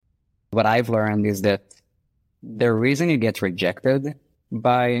What I've learned is that the reason you get rejected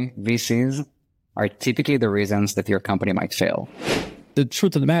by VCs are typically the reasons that your company might fail. The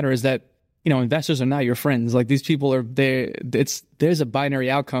truth of the matter is that, investors are not your friends. Like, these people are there. There's a binary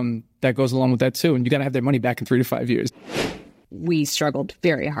outcome that goes along with that too. And you got to have their money back in 3 to 5 years. We struggled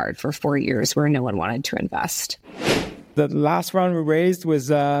very hard for 4 years where no one wanted to invest. The last round we raised was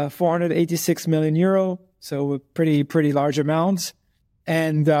 486 million euro. So a pretty large amount.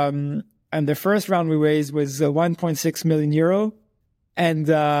 And the first round we raised was 1.6 million euro. And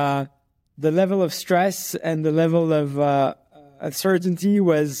the level of stress and the level of uncertainty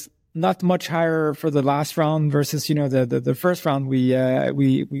was not much higher for the last round versus, the first round we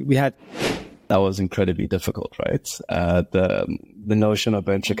had. That was incredibly difficult, right? The notion of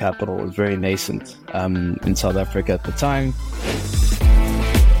venture capital was very nascent in South Africa at the time.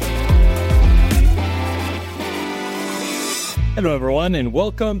 Hello, everyone, and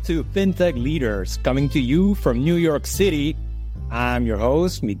welcome to FinTech Leaders, coming to you from New York City. I'm your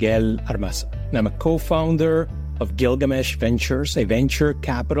host, Miguel Armaza, and I'm a co-founder of Gilgamesh Ventures, a venture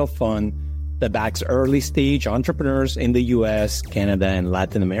capital fund that backs early-stage entrepreneurs in the U.S., Canada, and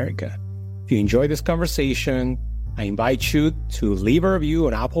Latin America. If you enjoy this conversation, I invite you to leave a review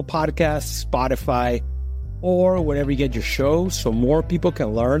on Apple Podcasts, Spotify, or wherever you get your show so more people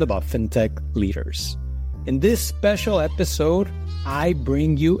can learn about FinTech leaders. In this special episode, I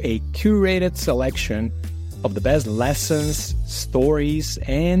bring you a curated selection of the best lessons, stories,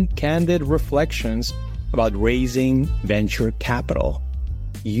 and candid reflections about raising venture capital.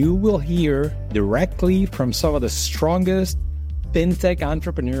 You will hear directly from some of the strongest fintech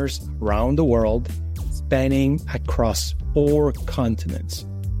entrepreneurs around the world, spanning across 4 continents.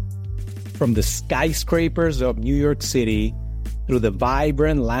 From the skyscrapers of New York City, through the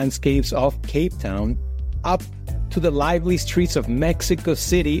vibrant landscapes of Cape Town, up to the lively streets of Mexico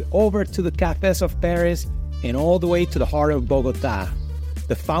City, over to the cafes of Paris, and all the way to the heart of Bogota.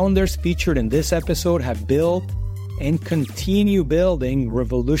 The founders featured in this episode have built and continue building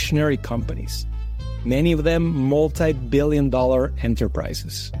revolutionary companies, many of them multi-billion-dollar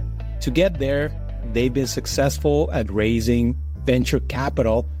enterprises. To get there, they've been successful at raising venture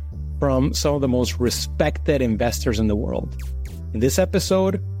capital from some of the most respected investors in the world. In this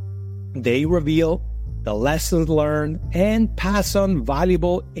episode, they reveal the lessons learned and pass on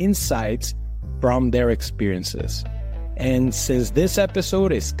valuable insights from their experiences. And since this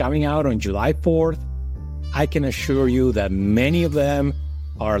episode is coming out on July 4th, I can assure you that many of them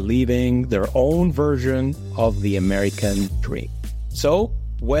are living their own version of the American dream. So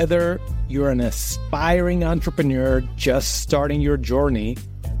whether you're an aspiring entrepreneur just starting your journey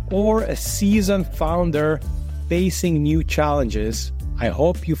or a seasoned founder facing new challenges, I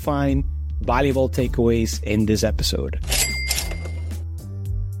hope you find valuable takeaways in this episode.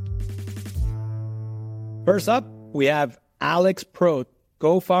 First up, we have Alex Prot,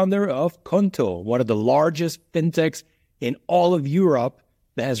 co-founder of Qonto, one of the largest fintechs in all of Europe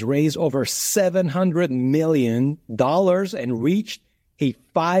that has raised over $700 million and reached a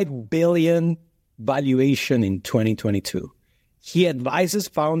 $5 billion valuation in 2022. He advises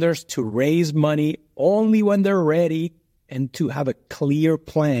founders to raise money only when they're ready and to have a clear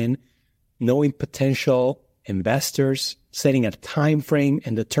plan, knowing potential investors, setting a time frame,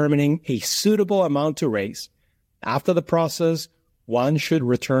 and determining a suitable amount to raise. After the process, one should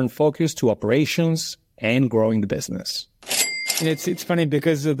return focus to operations and growing the business. And it's funny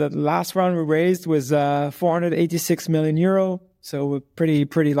because the last round we raised was 486 million euro, so a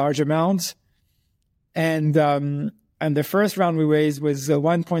pretty large amount. And the first round we raised was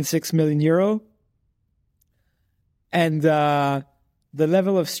 1.6 million euro. And the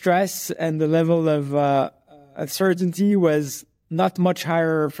level of stress and the level of uncertainty was not much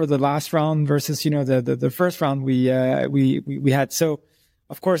higher for the last round versus, the first round we had. So,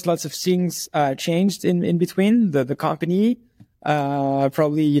 of course, lots of things changed in between the company,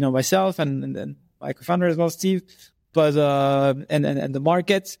 probably, myself and my co-founder as well, Steve, but and the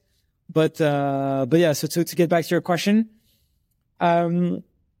market. But yeah, so to get back to your question, I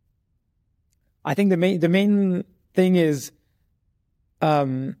think the main thing is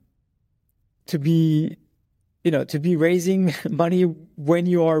to be raising money when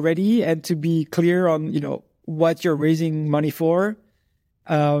you are ready and to be clear on, what you're raising money for,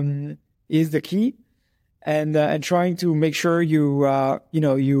 is the key. And trying to make sure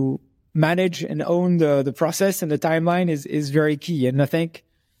you manage and own the process and the timeline is very key. And I think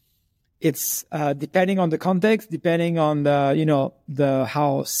it's, depending on the context, depending on the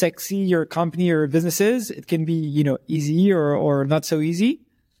how sexy your company or business is, it can be, easy or not so easy.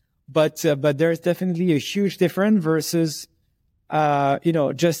 But there's definitely a huge difference versus,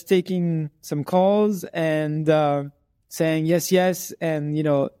 just taking some calls and saying yes,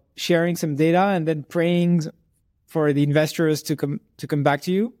 and sharing some data and then praying for the investors to come back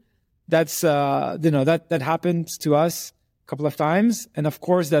to you. That's that happens to us a couple of times, and of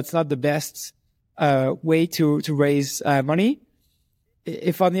course that's not the best way to raise money.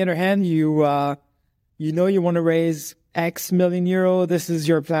 If on the other hand you want to raise X million euro, this is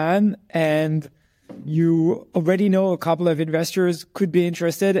your plan, and you already know a couple of investors could be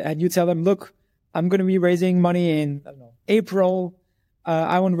interested, and you tell them, look, I'm going to be raising money in April.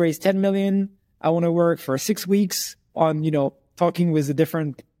 I want to raise 10 million. I want to work for 6 weeks on, talking with a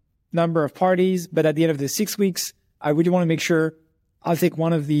different number of parties. But at the end of the 6 weeks, I really want to make sure I'll take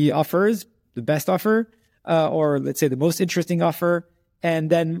one of the offers, the best offer, or let's say the most interesting offer, and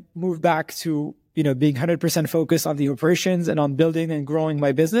then move back to, being 100% focused on the operations and on building and growing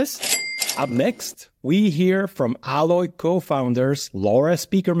my business. Up next, we hear from Alloy co-founders Laura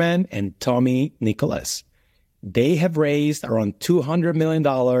Spiekerman and Tommy Nicholas. They have raised around $200 million,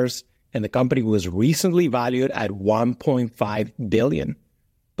 and the company was recently valued at $1.5 billion.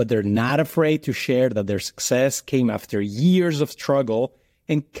 But they're not afraid to share that their success came after years of struggle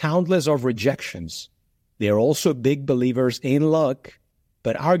and countless of rejections. They are also big believers in luck,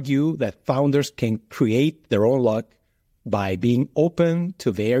 but argue that founders can create their own luck by being open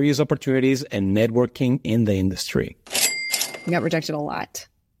to various opportunities and networking in the industry. We got rejected a lot.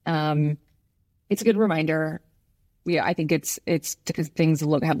 It's a good reminder. I think it's because things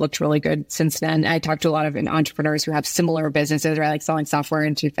have looked really good since then. I talked to a lot of entrepreneurs who have similar businesses, right? Like selling software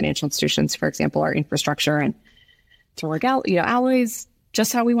into financial institutions, for example, or infrastructure, and to work out, Alloy's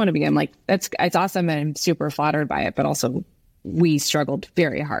just how we want to be. I'm like, it's awesome, and I'm super flattered by it. But also, we struggled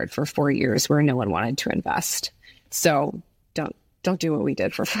very hard for 4 years where no one wanted to invest. So don't do what we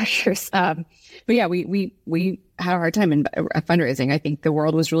did for 4 years. But yeah, we had a hard time in fundraising. I think the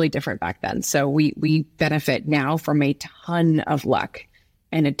world was really different back then. So we benefit now from a ton of luck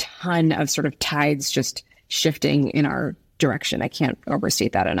and a ton of sort of tides just shifting in our direction. I can't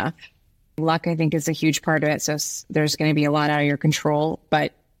overstate that enough. Luck, I think, is a huge part of it. So there's going to be a lot out of your control,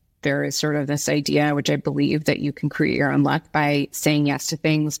 but there is sort of this idea, which I believe, that you can create your own luck by saying yes to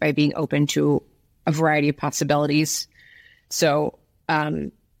things, by being open to a variety of possibilities. So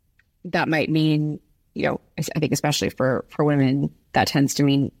that might mean, I think especially for women, that tends to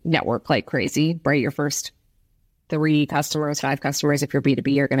mean network like crazy, right? Your first 3 customers, 5 customers, if you're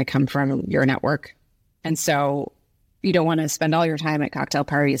B2B, are going to come from your network. And so you don't want to spend all your time at cocktail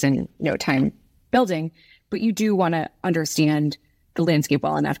parties and no time building, but you do want to understand the landscape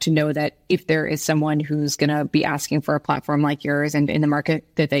well enough to know that if there is someone who's going to be asking for a platform like yours and in the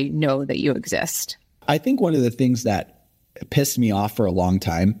market, that they know that you exist. I think one of the things that pissed me off for a long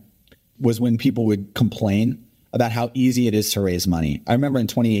time was when people would complain about how easy it is to raise money. I remember in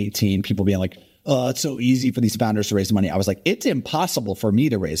 2018, people being like, oh, it's so easy for these founders to raise money. I was like, it's impossible for me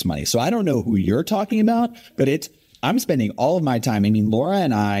to raise money. So I don't know who you're talking about, but I'm spending all of my time. I mean, Laura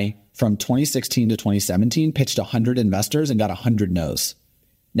and I, from 2016 to 2017, pitched 100 investors and got 100 no's.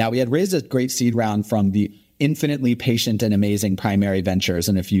 Now, we had raised a great seed round from the infinitely patient and amazing Primary Ventures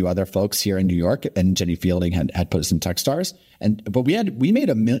and a few other folks here in New York, and Jenny Fielding had put us in Techstars. But we made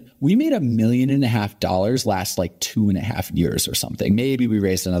 $1.5 million last like 2.5 years or something. Maybe we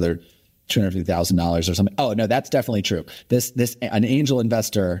raised another $250,000 or something. Oh no, that's definitely true. An angel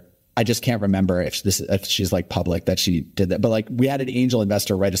investor, I just can't remember if she's like public that she did that, but like we had an angel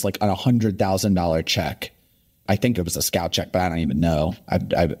investor write us like a $100,000 check. I think it was a scout check, but I don't even know.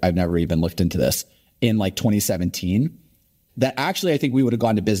 I've never even looked into this. In like 2017, that actually I think we would have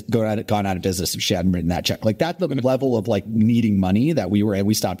gone out of business if she hadn't written that check. Like that's the level of like needing money that we were in.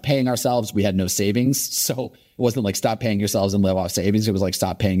 We stopped paying ourselves. We had no savings, so it wasn't like stop paying yourselves and live off savings. It was like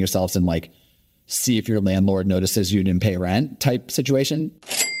stop paying yourselves and like see if your landlord notices you didn't pay rent type situation.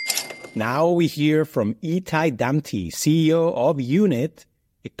 Now we hear from Itai Damti, CEO of Unit,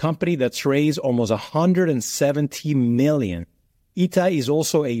 a company that's raised almost $170 million. Itai is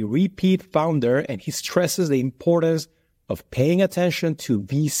also a repeat founder, and he stresses the importance of paying attention to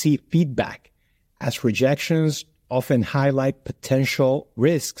VC feedback, as rejections often highlight potential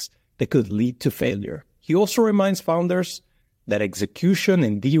risks that could lead to failure. He also reminds founders that execution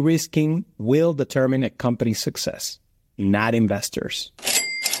and de-risking will determine a company's success, not investors.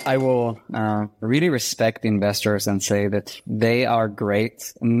 I will really respect investors and say that they are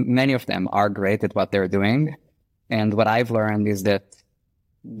great. Many of them are great at what they're doing. And what I've learned is that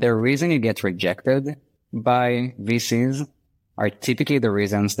the reason you get rejected by VCs are typically the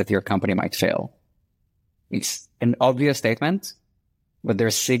reasons that your company might fail. It's an obvious statement, but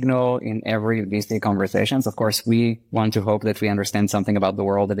there's signal in every VC conversations. Of course, we want to hope that we understand something about the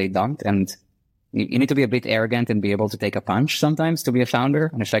world that they don't. And you need to be a bit arrogant and be able to take a punch sometimes to be a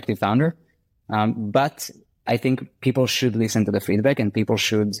founder, an effective founder. But I think people should listen to the feedback, and people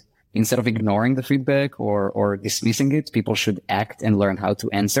should, instead of ignoring the feedback or dismissing it, people should act and learn how to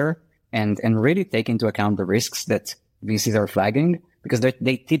answer and really take into account the risks that VCs are flagging, because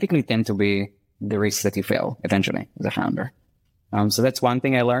they typically tend to be the risks that you fail eventually as a founder. So that's one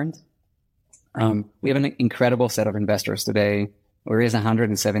thing I learned. We have an incredible set of investors today. We raised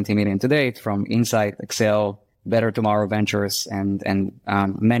 170 million to date from Insight, Excel, Better Tomorrow Ventures, and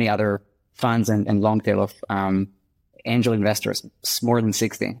many other funds and long tail of angel investors. It's more than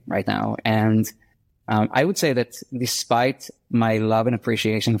 60 right now. And I would say that despite my love and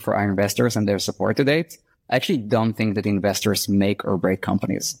appreciation for our investors and their support to date, I actually don't think that investors make or break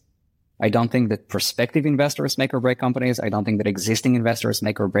companies. I don't think that prospective investors make or break companies. I don't think that existing investors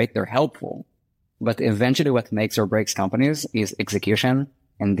make or break. They're helpful. But eventually what makes or breaks companies is execution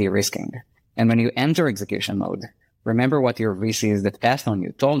and de-risking. And when you enter execution mode, remember what your VCs that passed on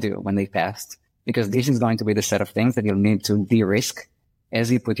you told you when they passed, because this is going to be the set of things that you'll need to de-risk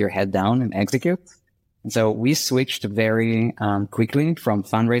as you put your head down and execute. And so we switched very quickly from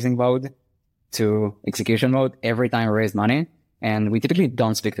fundraising mode to execution mode every time we raise money. And we typically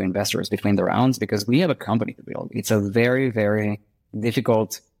don't speak to investors between the rounds because we have a company to build. It's a very, very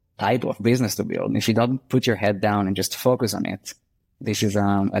difficult type of business to build. If you don't put your head down and just focus on it, this is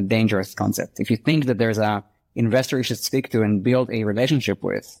a dangerous concept. If you think that there's a investor you should speak to and build a relationship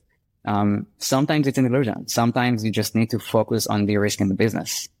with, sometimes it's an illusion. Sometimes you just need to focus on de-risking the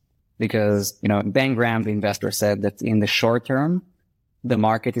business. Because, Ben Graham, the investor, said that in the short term, the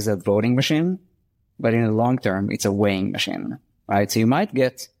market is a voting machine, but in the long term, it's a weighing machine, right? So you might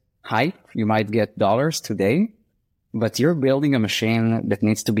get hype, you might get dollars today, but you're building a machine that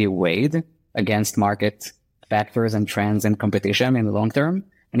needs to be weighed against market factors and trends and competition in the long term.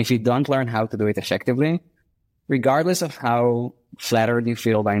 And if you don't learn how to do it effectively, regardless of how flattered you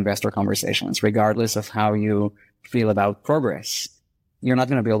feel by investor conversations, regardless of how you feel about progress, you're not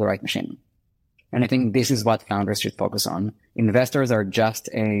going to build the right machine. And I think this is what founders should focus on. Investors are just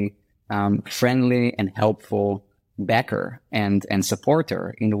a friendly and helpful backer and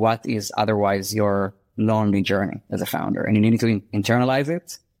supporter in what is otherwise your lonely journey as a founder. And you need to internalize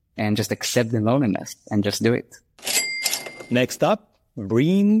it and just accept the loneliness and just do it. Next up,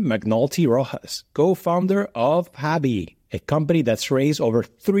 Brynne McNulty Rojas, co-founder of Habi, a company that's raised over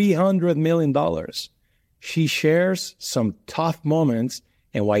 $300 million. She shares some tough moments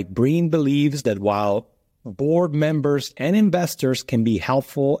and why Brynne believes that while board members and investors can be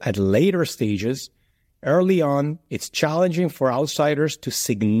helpful at later stages, early on, it's challenging for outsiders to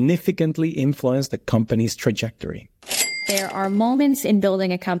significantly influence the company's trajectory. There are moments in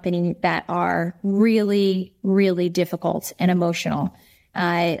building a company that are really, really difficult and emotional.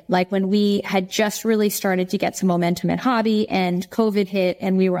 Like when we had just really started to get some momentum at Habi and COVID hit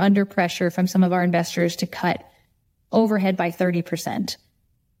and we were under pressure from some of our investors to cut overhead by 30%.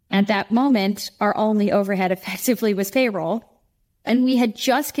 At that moment, our only overhead effectively was payroll. And we had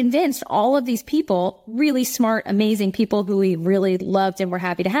just convinced all of these people, really smart, amazing people who we really loved and were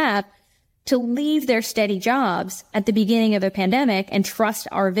happy to have, to leave their steady jobs at the beginning of a pandemic and trust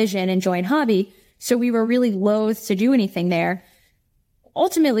our vision and join Habi. So we were really loath to do anything there.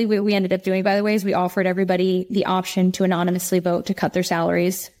 Ultimately, what we ended up doing, by the way, is we offered everybody the option to anonymously vote to cut their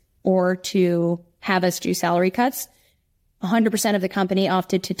salaries or to have us do salary cuts. 100% of the company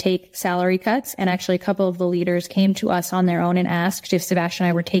opted to take salary cuts. And actually, a couple of the leaders came to us on their own and asked if Sebastian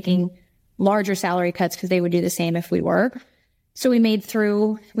and I were taking larger salary cuts because they would do the same if we were. So we made it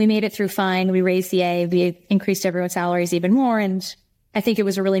through fine. We raised the A. We increased everyone's salaries even more. And I think it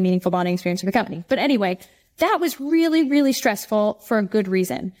was a really meaningful bonding experience for the company. But anyway, that was really, really stressful for a good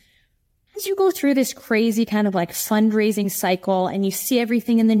reason. As you go through this crazy kind of like fundraising cycle and you see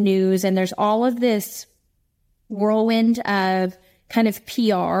everything in the news and there's all of this whirlwind of kind of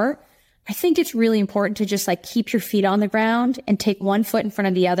PR, I think it's really important to just like keep your feet on the ground and take one foot in front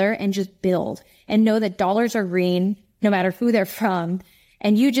of the other and just build and know that dollars are green no matter who they're from.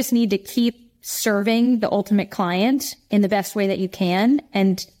 And you just need to keep serving the ultimate client in the best way that you can,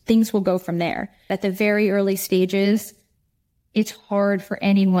 and things will go from there. At the very early stages, it's hard for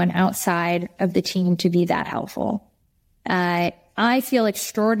anyone outside of the team to be that helpful. I feel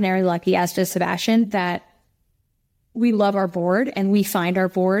extraordinarily lucky, as does Sebastian, that we love our board and we find our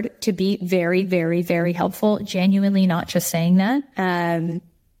board to be very, very, very helpful. Genuinely, not just saying that.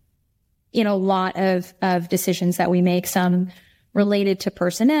 In a lot of decisions that we make, some related to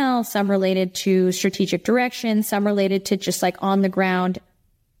personnel, some related to strategic direction, some related to just like on the ground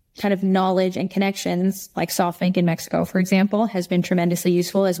kind of knowledge and connections, like SoftBank in Mexico, for example, has been tremendously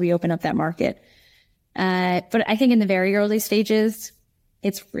useful as we open up that market. But I think in the very early stages,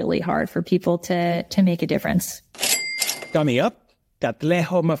 it's really hard for people to make a difference. Coming up,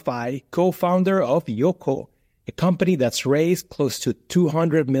 Katlego Maphai, co-founder of Yoco, a company that's raised close to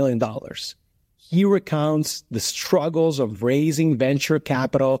 $200 million. He recounts the struggles of raising venture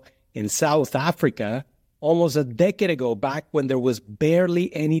capital in South Africa almost a decade ago, back when there was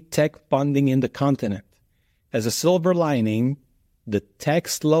barely any tech funding in the continent. As a silver lining, the tech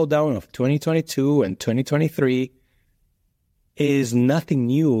slowdown of 2022 and 2023 is nothing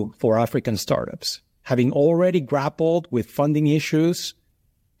new for African startups. Having already grappled with funding issues,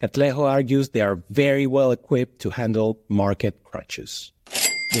 Katlego argues they are very well equipped to handle market crunches.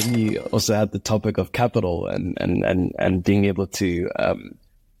 Then you also had the topic of capital and being able to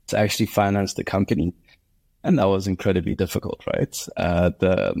actually finance the company. And that was incredibly difficult, right?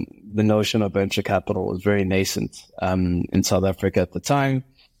 The notion of venture capital was very nascent in South Africa at the time.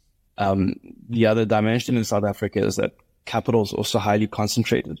 The other dimension in South Africa is that capital is also highly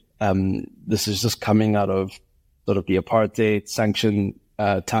concentrated. This is just coming out of sort of the apartheid sanction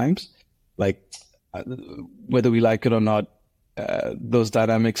times. Like, whether we like it or not, those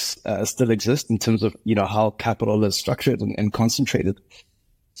dynamics still exist in terms of, how capital is structured and concentrated.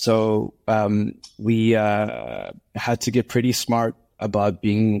 So we had to get pretty smart about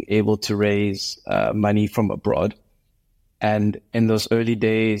being able to raise money from abroad. And in those early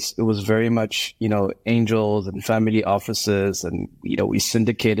days, it was very much, angels and family offices. And, we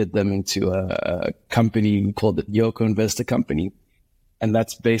syndicated them into a company, we called it Yoco Investor Company. And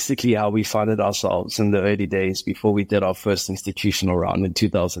that's basically how we funded ourselves in the early days before we did our first institutional round in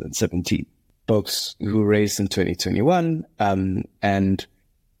 2017. Folks who raised in 2021 and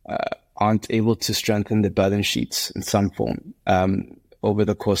aren't able to strengthen their balance sheets in some form over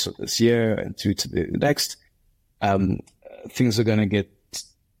the course of this year and through to the next. Things are going to get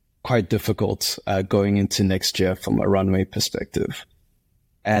quite difficult going into next year from a runway perspective.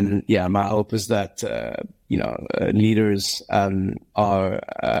 And yeah, my hope is that, leaders are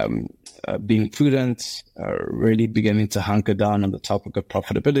being prudent, are really beginning to hunker down on the topic of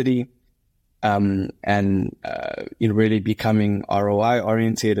profitability, and really becoming ROI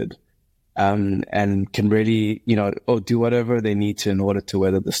orientated, and can really, do whatever they need to in order to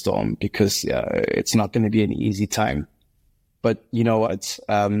weather the storm, because it's not going to be an easy time. But you know what?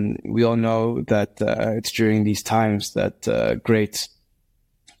 We all know that it's during these times that great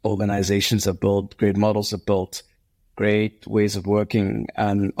organizations are built, great models are built, great ways of working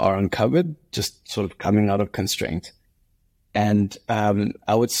are uncovered, just sort of coming out of constraint. And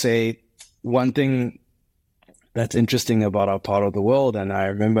I would say one thing that's interesting about our part of the world, and I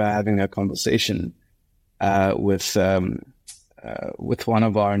remember having a conversation with one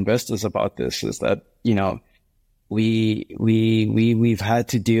of our investors about this, is that we've had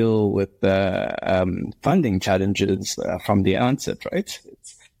to deal with funding challenges from the onset, right?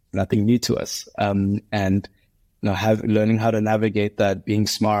 It's nothing new to us, and learning how to navigate that, being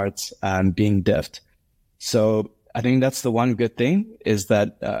smart and being deft. So I think that's the one good thing, is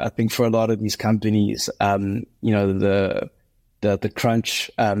that I think for a lot of these companies, the crunch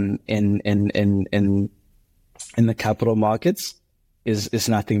in the capital markets is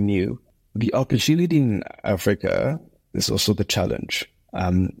nothing new. The opportunity in Africa is also the challenge,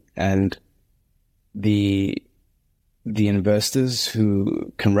 and the investors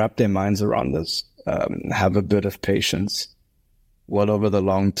who can wrap their minds around this, have a bit of patience, will over the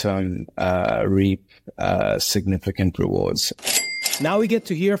long term reap significant rewards. Now we get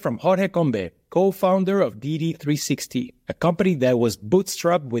to hear from Jorge Combe, co-founder of DD360, a company that was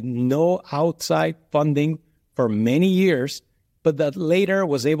bootstrapped with no outside funding for many years, but that later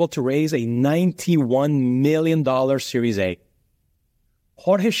was able to raise a $91 million Series A.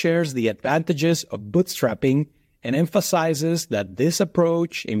 Jorge shares the advantages of bootstrapping and emphasizes that this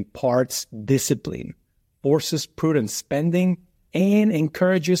approach imparts discipline, forces prudent spending, and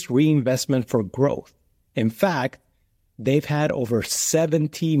encourages reinvestment for growth. In fact, they've had over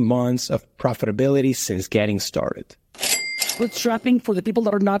 70 months of profitability since getting started. Bootstrapping, for the people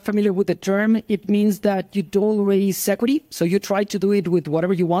that are not familiar with the term, it means that you don't raise equity. So you try to do it with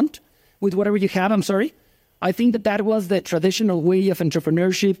whatever you want, with whatever you have, I think that was the traditional way of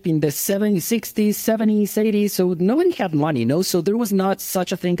entrepreneurship in the 70s, 60s, 70s, 80s. So nobody had money, So there was not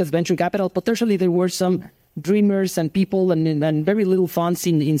such a thing as venture capital. Potentially there were some dreamers and people and very little funds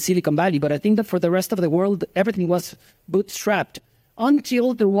in Silicon Valley. But I think that for the rest of the world, everything was bootstrapped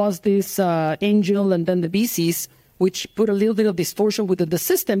until there was this angel and then the VCs, which put a little bit of distortion within the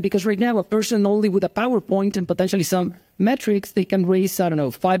system, because right now a person only with a PowerPoint and potentially some metrics, they can raise, I don't know,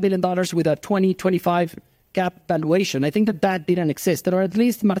 $5 billion with a 2025 cap valuation. I think that didn't exist, or at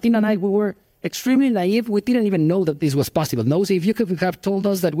least Martin and I, we were extremely naive. We didn't even know that this was possible. No, so if you could have told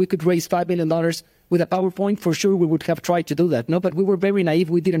us that we could raise $5 billion with a PowerPoint, for sure we would have tried to do that. No, but we were very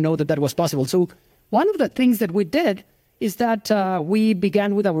naive. We didn't know that was possible. So one of the things that we did is that we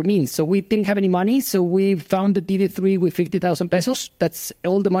began with our means. So we didn't have any money. So we found the DD3 with 50,000 pesos. That's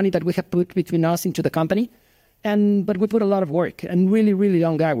all the money that we have put between us into the company. But we put a lot of work and really, really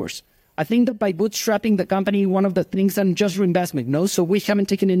long hours. I think that by bootstrapping the company, one of the things, and just reinvestment, no? So we haven't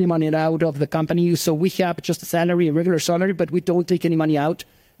taken any money out of the company. So we have just a salary, a regular salary, but we don't take any money out.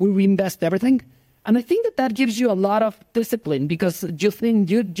 We reinvest everything. And I think that gives you a lot of discipline, because you think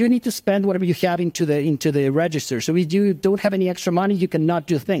you need to spend whatever you have into the register. So if you don't have any extra money, you cannot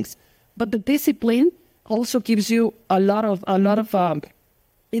do things. But the discipline also gives you a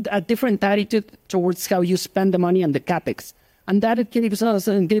different attitude towards how you spend the money and the capex. And that gave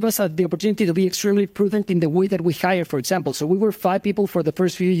us the opportunity to be extremely prudent in the way that we hire, for example. So we were 5 people for the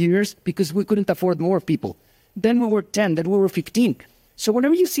first few years because we couldn't afford more people. Then we were 10, then we were 15. So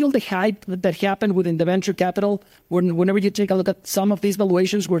whenever you see all the hype that happened within the venture capital, whenever you take a look at some of these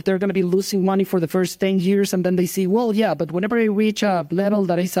valuations where they're going to be losing money for the first 10 years, and then they see, well, yeah, but whenever I reach a level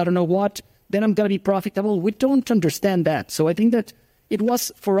that is, I don't know what, then I'm going to be profitable. We don't understand that. So I think that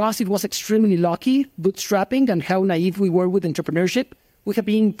for us, it was extremely lucky, bootstrapping, and how naive we were with entrepreneurship. We have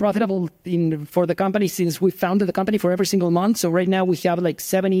been profitable for the company since we founded the company for every single month. So right now we have like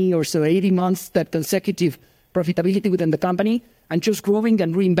 70 or so 80 months that consecutive profitability within the company, and just growing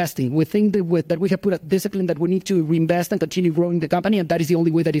and reinvesting. We think that we have put a discipline that we need to reinvest and continue growing the company, and that is the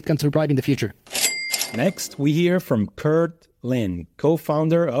only way that it can survive in the future. Next, we hear from Kurt Lin,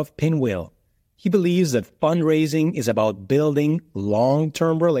 co-founder of Pinwheel. He believes that fundraising is about building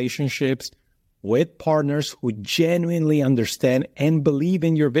long-term relationships with partners who genuinely understand and believe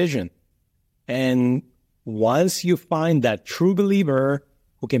in your vision. And once you find that true believer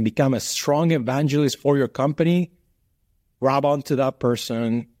who can become a strong evangelist for your company, grab onto that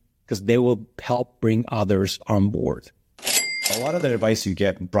person, because they will help bring others on board. A lot of the advice you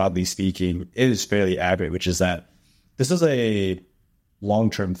get, broadly speaking, is fairly accurate, which is that this is a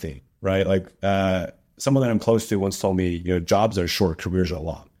long-term thing, right? Like someone that I'm close to once told me, jobs are short, careers are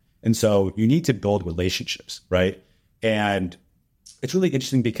long. And so you need to build relationships, right? And it's really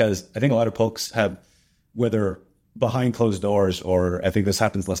interesting because I think a lot of folks have, whether behind closed doors, or I think this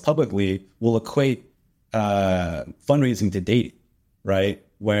happens less publicly, will equate fundraising to dating, right?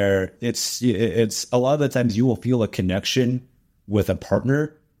 Where it's a lot of the times you will feel a connection with a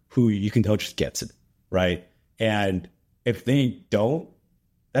partner who you can tell just gets it, right? And if they don't,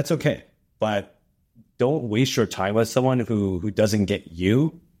 that's okay. But don't waste your time with someone who doesn't get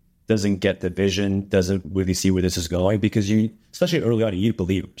you, doesn't get the vision, doesn't really see where this is going, because especially early on, you need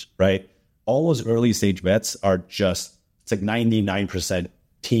believers, right? All those early stage bets are it's like 99%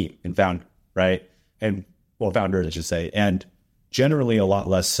 team and founder, right? And founders, I should say. And generally a lot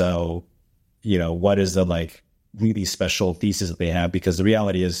less so, what is the really special thesis that they have, because the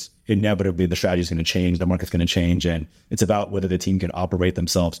reality is inevitably the strategy is going to change, the market's going to change, and it's about whether the team can operate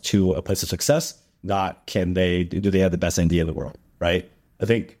themselves to a place of success, not do they have the best idea in the world, right? I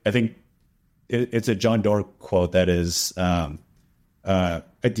think it's a John Doerr quote that is,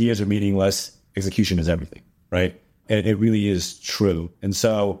 ideas are meaningless, execution is everything, right? And it really is true. And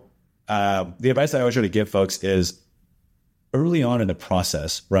so the advice I always try to give folks is early on in the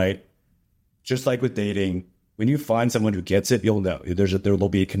process, right? Just like with dating, when you find someone who gets it, you'll know there will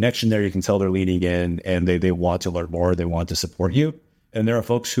be a connection there. You can tell they're leaning in and they want to learn more. They want to support you. And there are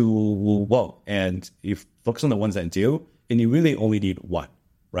folks who won't. And you focus on the ones that do, and you really only need one,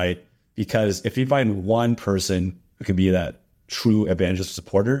 right? Because if you find one person who can be that true evangelist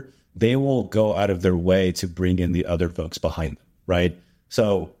supporter, they will go out of their way to bring in the other folks behind them, right?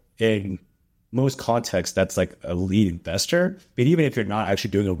 So in most contexts, that's like a lead investor. But even if you're not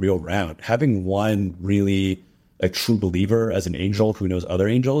actually doing a real round, having one really a true believer as an angel who knows other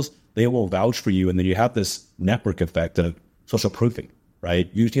angels, they will vouch for you. And then you have this network effect of social proofing, right?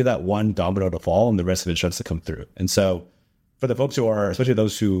 You need that one domino to fall and the rest of it starts to come through. And so for the folks who are, especially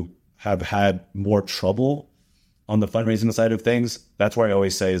those who have had more trouble on the fundraising side of things, that's where I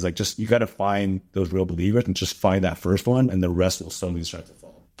always say is just, you got to find those real believers and just find that first one, and the rest will slowly start to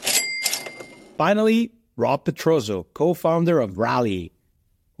fall. Finally, Rob Petrozzo, co-founder of Rally,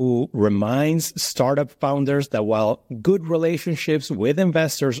 who reminds startup founders that while good relationships with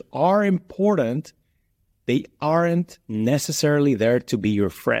investors are important, they aren't necessarily there to be your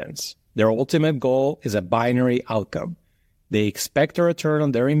friends. Their ultimate goal is a binary outcome. They expect a return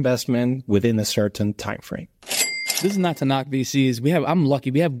on their investment within a certain time frame. This is not to knock VCs. I'm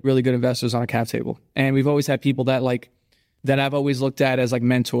lucky. We have really good investors on our cap table. And we've always had people that I've always looked at as like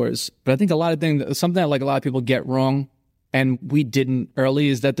mentors. But I think something that like a lot of people get wrong, and we didn't early,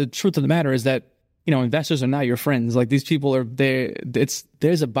 is that the truth of the matter is that, investors are not your friends. Like, these people are there.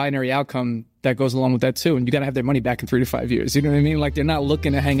 There's a binary outcome that goes along with that too. And you got to have their money back in 3 to 5 years. You know what I mean? Like, they're not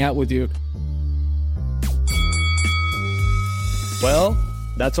looking to hang out with you. Well,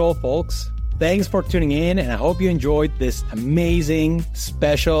 that's all, folks. Thanks for tuning in, and I hope you enjoyed this amazing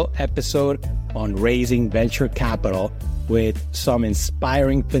special episode on raising venture capital with some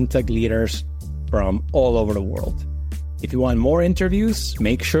inspiring fintech leaders from all over the world. If you want more interviews,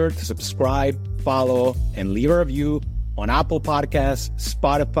 make sure to subscribe, follow, and leave a review on Apple Podcasts,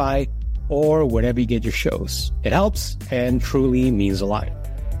 Spotify, or wherever you get your shows. It helps and truly means a lot.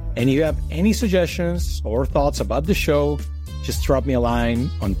 And if you have any suggestions or thoughts about the show, just drop me a line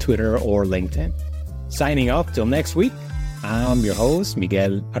on Twitter or LinkedIn. Signing off till next week, I'm your host,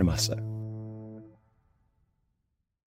 Miguel Armaza.